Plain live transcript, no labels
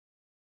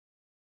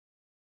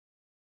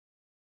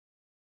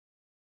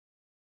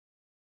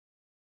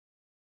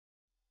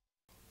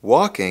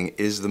Walking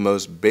is the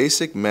most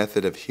basic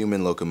method of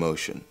human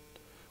locomotion.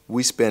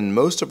 We spend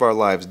most of our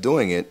lives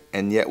doing it,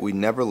 and yet we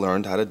never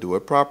learned how to do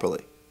it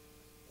properly.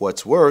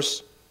 What's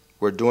worse,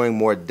 we're doing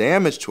more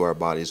damage to our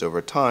bodies over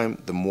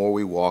time the more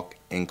we walk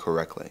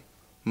incorrectly.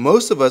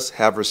 Most of us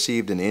have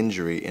received an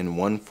injury in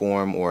one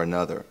form or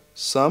another.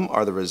 Some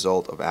are the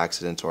result of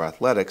accidents or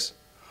athletics,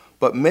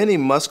 but many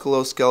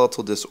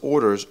musculoskeletal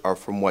disorders are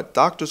from what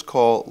doctors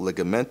call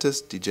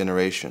ligamentous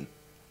degeneration.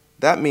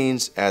 That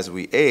means as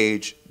we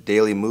age,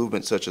 daily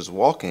movement such as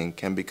walking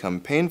can become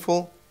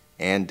painful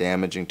and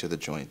damaging to the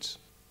joints.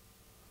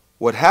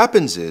 What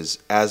happens is,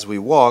 as we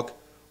walk,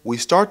 we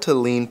start to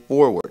lean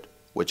forward,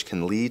 which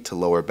can lead to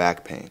lower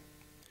back pain.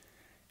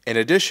 In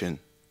addition,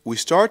 we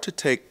start to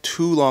take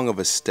too long of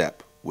a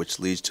step, which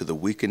leads to the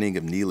weakening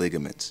of knee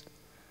ligaments.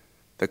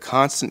 The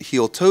constant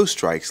heel-toe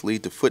strikes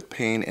lead to foot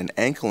pain and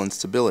ankle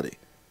instability.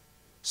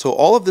 So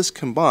all of this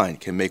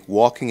combined can make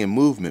walking and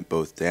movement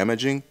both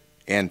damaging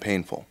and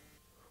painful.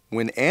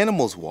 When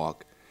animals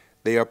walk,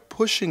 they are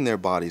pushing their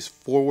bodies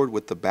forward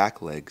with the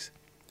back legs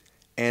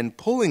and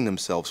pulling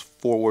themselves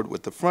forward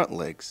with the front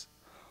legs.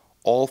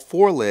 All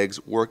four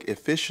legs work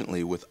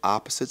efficiently with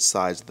opposite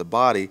sides of the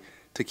body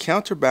to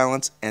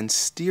counterbalance and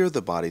steer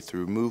the body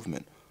through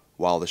movement,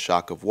 while the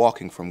shock of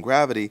walking from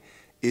gravity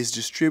is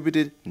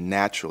distributed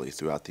naturally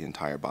throughout the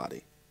entire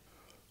body.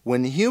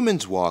 When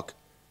humans walk,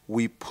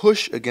 we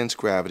push against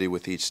gravity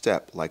with each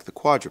step, like the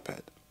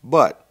quadruped.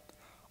 But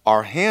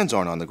our hands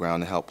aren't on the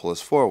ground to help pull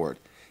us forward.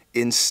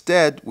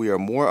 Instead, we are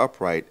more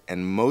upright,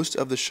 and most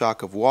of the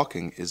shock of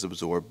walking is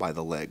absorbed by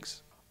the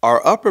legs.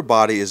 Our upper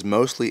body is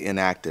mostly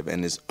inactive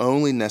and is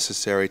only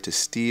necessary to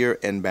steer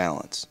and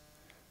balance.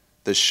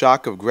 The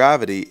shock of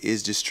gravity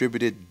is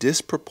distributed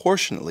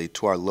disproportionately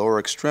to our lower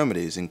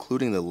extremities,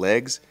 including the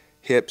legs,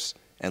 hips,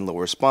 and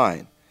lower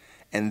spine.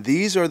 And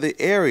these are the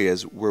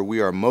areas where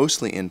we are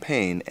mostly in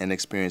pain and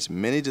experience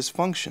many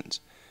dysfunctions,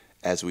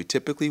 as we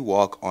typically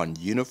walk on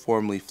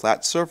uniformly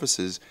flat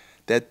surfaces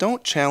that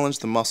don't challenge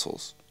the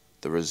muscles.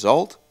 The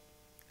result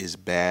is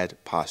bad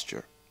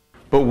posture.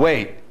 But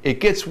wait, it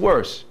gets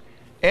worse.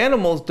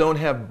 Animals don't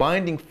have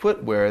binding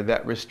footwear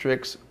that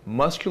restricts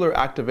muscular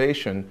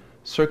activation,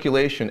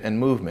 circulation, and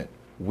movement.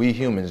 We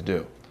humans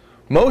do.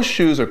 Most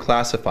shoes are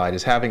classified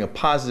as having a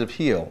positive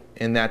heel,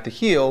 in that the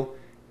heel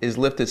is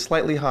lifted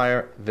slightly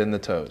higher than the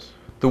toes.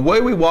 The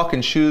way we walk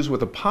in shoes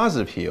with a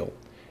positive heel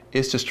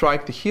is to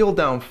strike the heel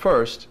down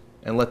first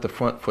and let the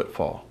front foot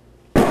fall.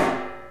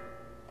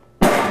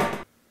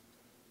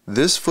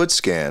 This foot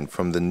scan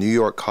from the New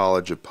York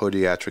College of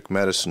Podiatric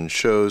Medicine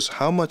shows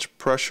how much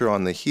pressure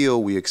on the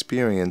heel we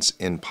experience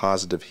in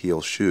positive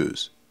heel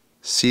shoes.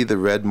 See the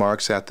red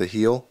marks at the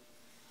heel?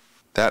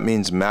 That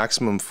means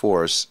maximum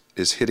force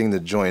is hitting the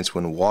joints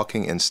when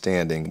walking and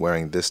standing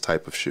wearing this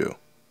type of shoe.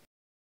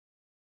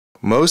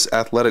 Most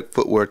athletic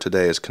footwear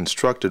today is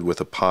constructed with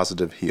a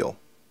positive heel.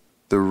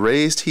 The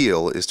raised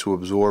heel is to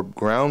absorb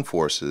ground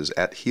forces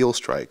at heel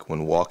strike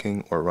when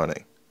walking or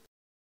running.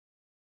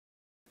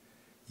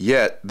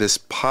 Yet, this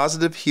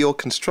positive heel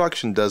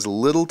construction does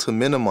little to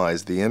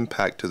minimize the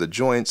impact to the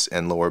joints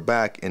and lower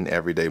back in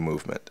everyday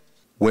movement.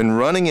 When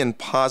running in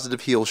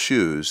positive heel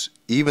shoes,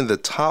 even the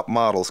top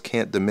models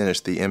can't diminish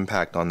the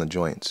impact on the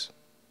joints.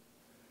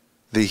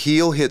 The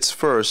heel hits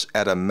first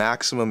at a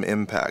maximum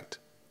impact.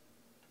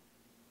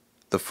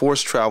 The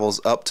force travels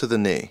up to the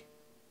knee.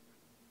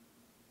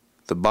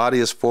 The body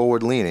is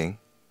forward leaning,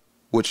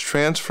 which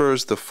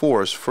transfers the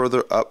force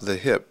further up the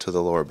hip to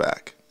the lower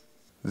back.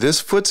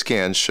 This foot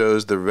scan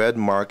shows the red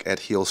mark at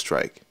heel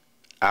strike.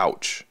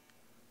 Ouch!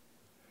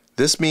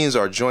 This means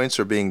our joints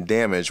are being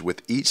damaged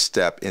with each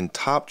step in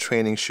top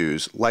training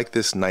shoes like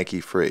this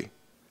Nike Free.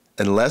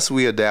 Unless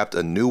we adapt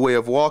a new way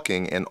of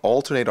walking and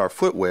alternate our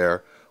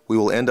footwear, we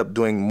will end up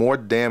doing more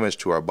damage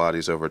to our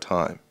bodies over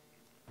time.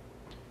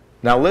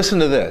 Now listen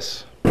to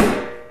this.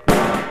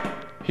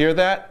 Hear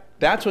that?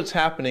 That's what's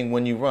happening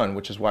when you run,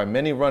 which is why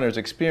many runners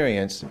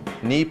experience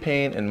knee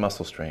pain and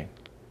muscle strain.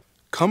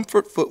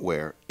 Comfort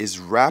footwear is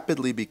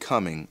rapidly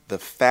becoming the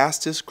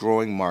fastest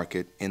growing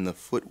market in the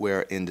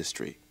footwear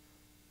industry.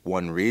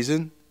 One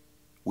reason?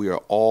 We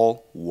are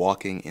all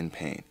walking in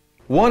pain.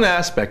 One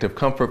aspect of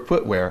comfort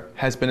footwear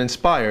has been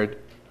inspired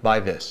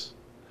by this.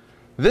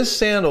 This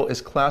sandal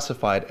is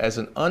classified as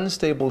an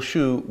unstable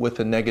shoe with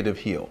a negative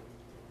heel.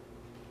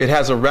 It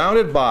has a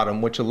rounded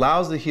bottom which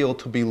allows the heel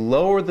to be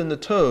lower than the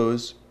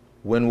toes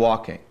when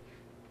walking.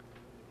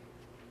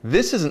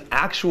 This is an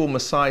actual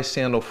Maasai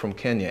sandal from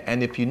Kenya,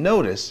 and if you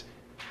notice,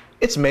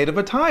 it's made of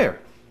a tire,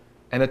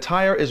 and a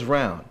tire is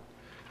round.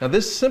 Now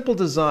this simple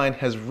design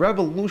has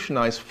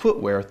revolutionized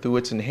footwear through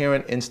its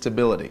inherent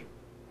instability.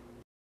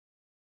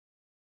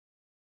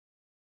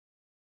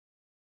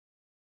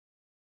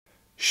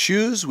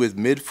 Shoes with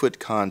midfoot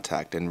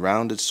contact and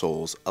rounded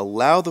soles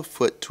allow the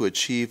foot to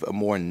achieve a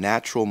more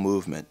natural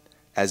movement,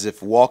 as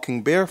if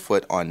walking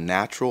barefoot on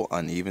natural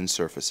uneven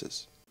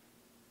surfaces.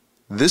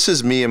 This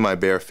is me and my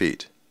bare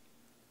feet.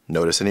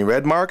 Notice any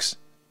red marks?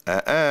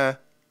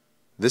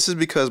 This is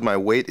because my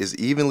weight is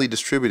evenly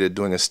distributed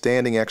doing a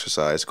standing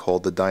exercise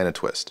called the Dyna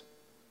Twist.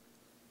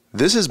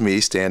 This is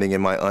me standing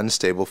in my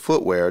unstable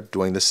footwear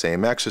doing the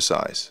same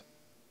exercise.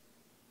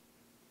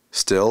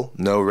 Still,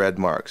 no red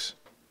marks.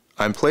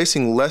 I'm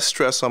placing less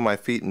stress on my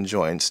feet and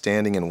joints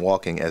standing and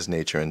walking as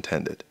nature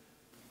intended.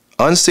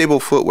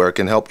 Unstable footwear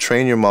can help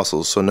train your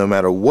muscles, so no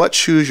matter what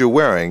shoes you're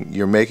wearing,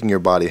 you're making your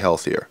body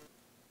healthier.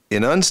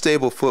 In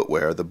unstable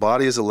footwear, the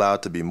body is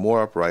allowed to be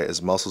more upright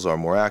as muscles are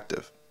more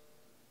active.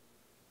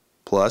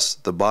 Plus,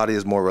 the body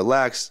is more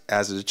relaxed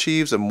as it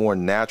achieves a more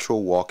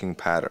natural walking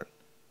pattern.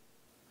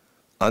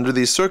 Under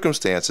these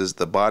circumstances,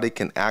 the body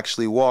can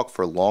actually walk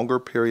for longer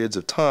periods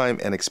of time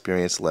and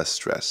experience less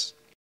stress.